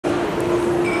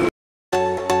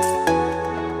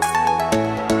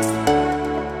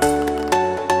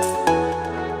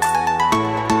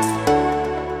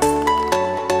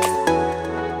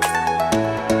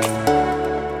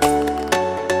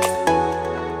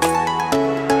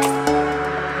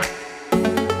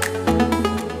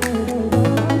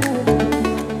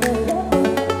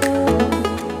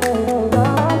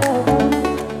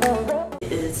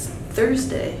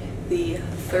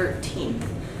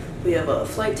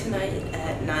tonight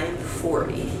at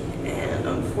 9:40, and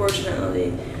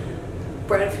unfortunately,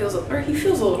 Brad feels, or he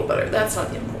feels a little better. That's not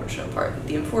the unfortunate part.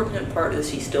 The unfortunate part is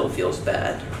he still feels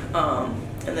bad.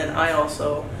 And then I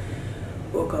also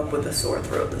woke up with a sore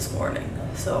throat this morning.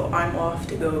 So I'm off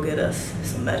to go get us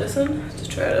some medicine to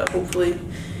try to hopefully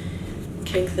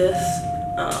kick this.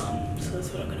 So that's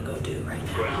what I'm gonna go do right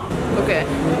now. Okay,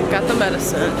 got the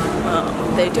medicine.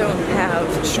 They don't have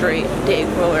straight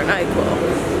Dayquil or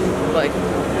NyQuil like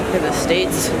in the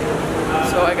States.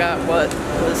 So I got what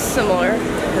was similar,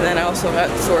 and then I also got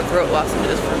sore throat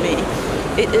lozenges for me.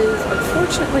 It is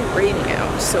unfortunately raining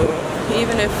out, so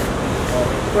even if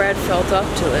Brad felt up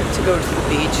to it to go to the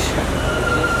beach,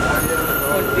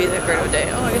 it wouldn't be that great of a day.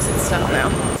 Oh, I guess it's stopped now.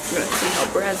 I'm gonna see how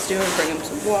Brad's doing, bring him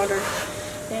some water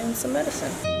and some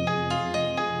medicine.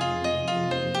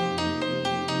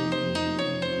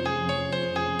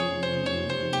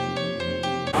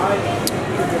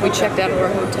 We checked out of our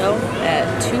hotel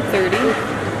at 2:30.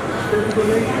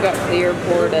 We got to the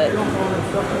airport at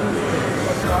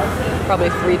probably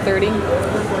 3:30.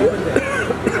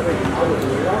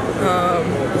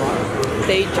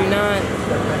 They do not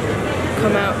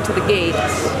come out to the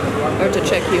gates or to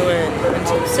check you in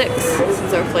until 6,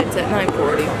 since our flight's at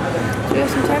 9:40. So we have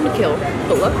some time to kill.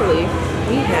 But luckily,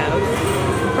 we have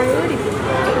priority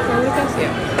pass.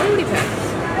 Yeah, priority pass.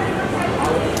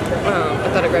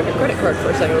 I thought I grabbed your credit card for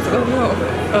a second. I was like, oh no.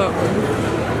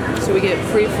 So we get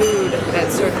free food at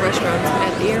certain restaurants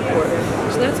at the airport.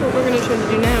 So that's what we're going to try to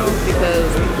do now,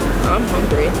 because I'm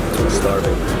hungry. I'm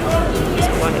starving. He's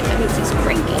quiet. That means he's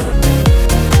cranky.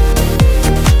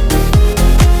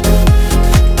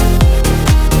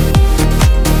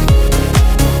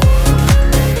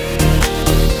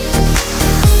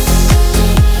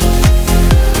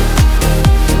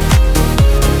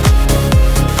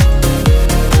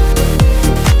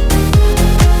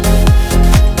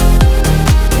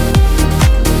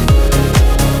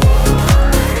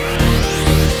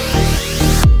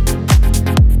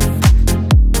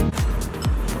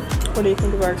 What do you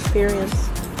think of our experience?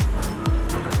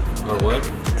 Our what?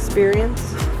 Experience?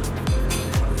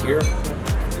 Here?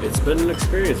 It's been an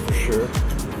experience for sure.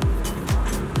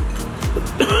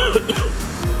 Been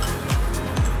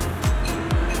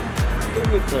a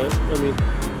good time. I mean,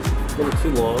 it's been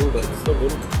too long, but it's still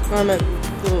good. I'm at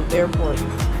the airport.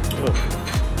 Oh.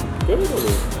 Good. I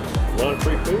mean, a lot of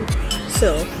free food.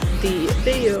 So, the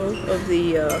video of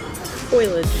the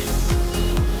foliage.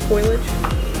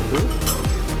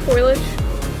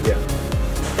 Yeah.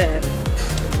 That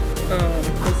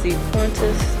is the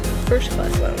Qantas first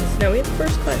class lounge. Now we have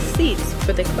first class seats,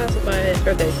 but they classify it,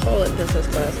 or they call it business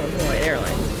class on Hawaiian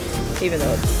Airlines, even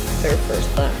though it's their first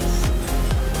class.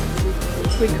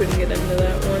 We couldn't get into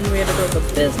that one. We had to go to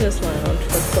the business lounge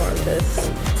for Qantas,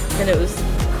 and it was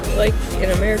like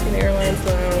an American Airlines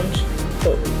lounge,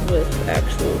 but with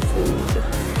actual food.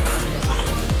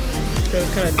 It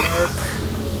was kind of dark.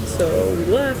 So we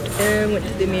left and went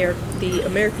to the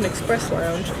American Express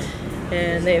Lounge,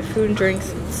 and they have food and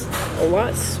drinks. It's a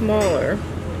lot smaller,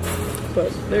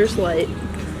 but there's light,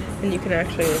 and you can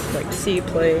actually like see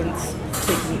planes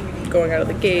going out of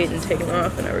the gate and taking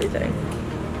off and everything.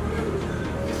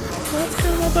 Well, that's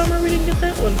kind of a bummer we didn't get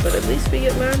that one, but at least we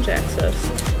get lounge access.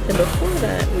 And before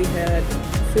that, we had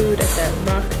food at that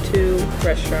Mach 2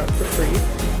 restaurant for free,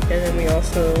 and then we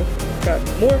also got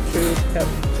more food at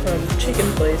some chicken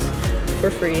place for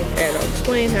free, and I'll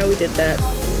explain how we did that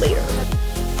later.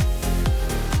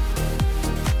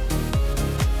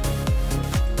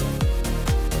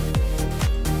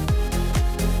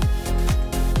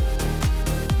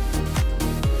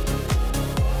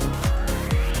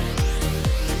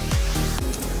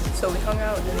 So we hung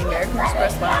out in the American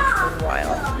Express Lounge for a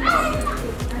while,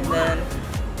 and then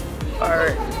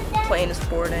our plane is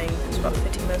boarding. It's about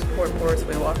 15 minutes before it boards, so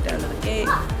we walked down to the gate,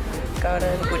 got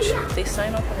in, which they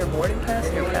sign off on your boarding pass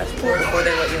and your passport before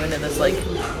they let you into this like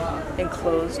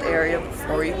enclosed area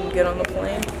before you can get on the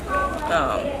plane.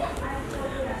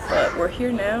 But we're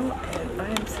here now, and I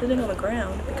am sitting on the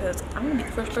ground because I'm gonna be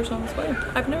the first person on this plane.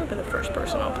 I've never been the first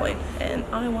person on a plane, and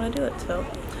I want to do it, so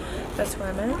that's where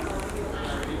I'm at.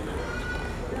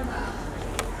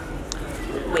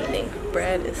 Waiting.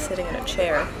 Brad is sitting in a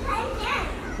chair,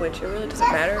 which it really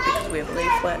doesn't matter because we have lay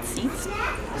flat seats.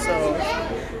 So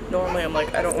normally I'm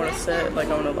like, I don't want to sit, like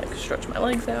I want to like stretch my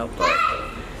legs out, but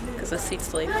because the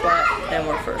seats lay flat and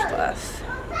we're first class,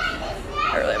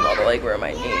 I really have all the leg room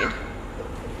I need.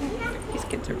 These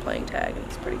kids are playing tag and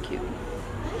it's pretty cute.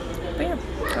 But yeah,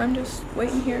 I'm just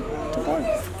waiting here to board.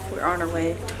 We're on our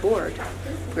way to board.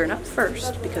 We're not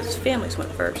first because families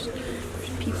went first. There's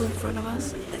people in front of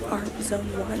us that aren't zone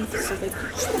 1, so they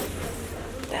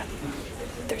that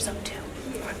zone 2.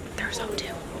 They're zone 2.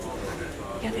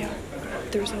 Yeah, they are.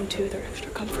 They're zone 2. They're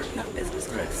extra comfort, not business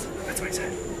class. That's what I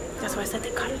said. That's why I said they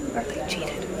cut it, or they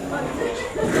cheated.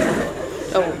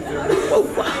 Oh, whoa.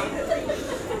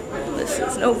 This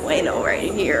is no bueno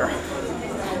right here.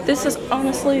 This is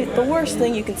honestly the worst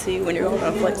thing you can see when you're going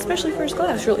on a flight, especially first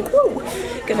class. You're like, whoa,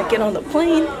 gonna get on the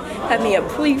plane, have me a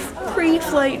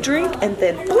pre-flight drink, and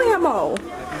then blammo!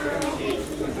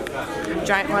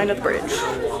 Giant line at the bridge.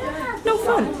 No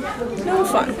fun. No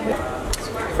fun.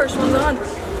 First one's on.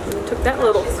 Took that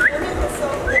little.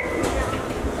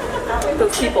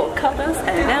 Those people cut us,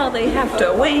 and now they have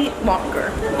to wait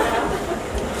longer.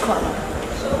 Karma.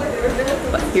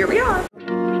 But here we are.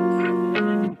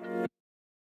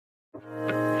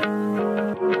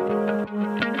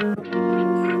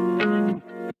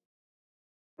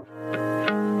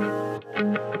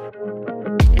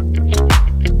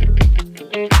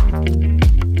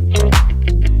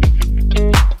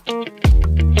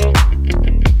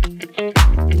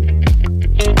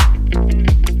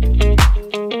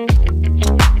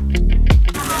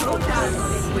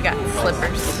 We got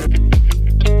slippers.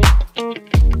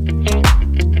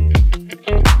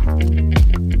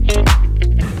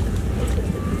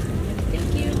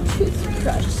 Thank you.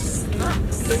 Toothbrush,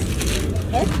 socks,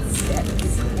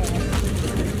 headsets, and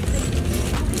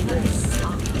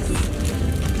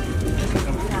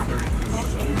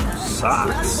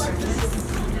Socks.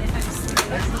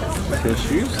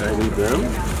 Tissues, I need them.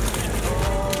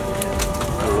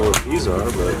 I don't know what these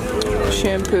are, but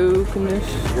shampoo, conditioner,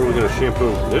 what are we gonna shampoo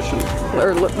and condition?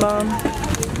 or lip balm,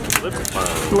 Lip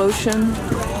balm. lotion,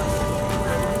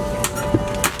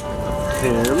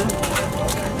 Pen,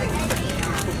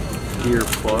 ear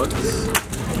plugs,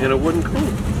 and a wooden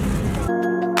comb.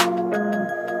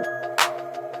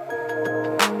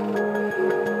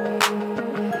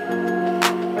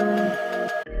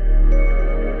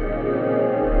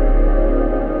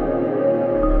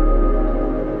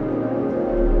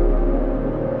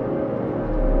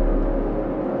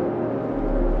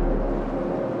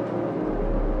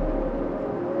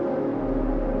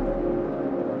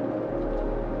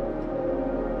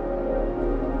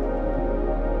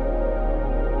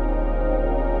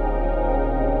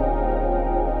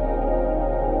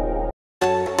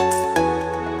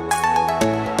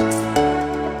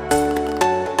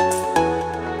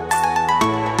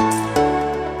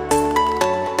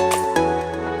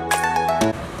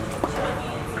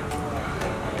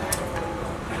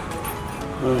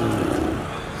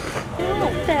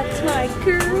 Oh, that's my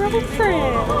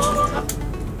girlfriend.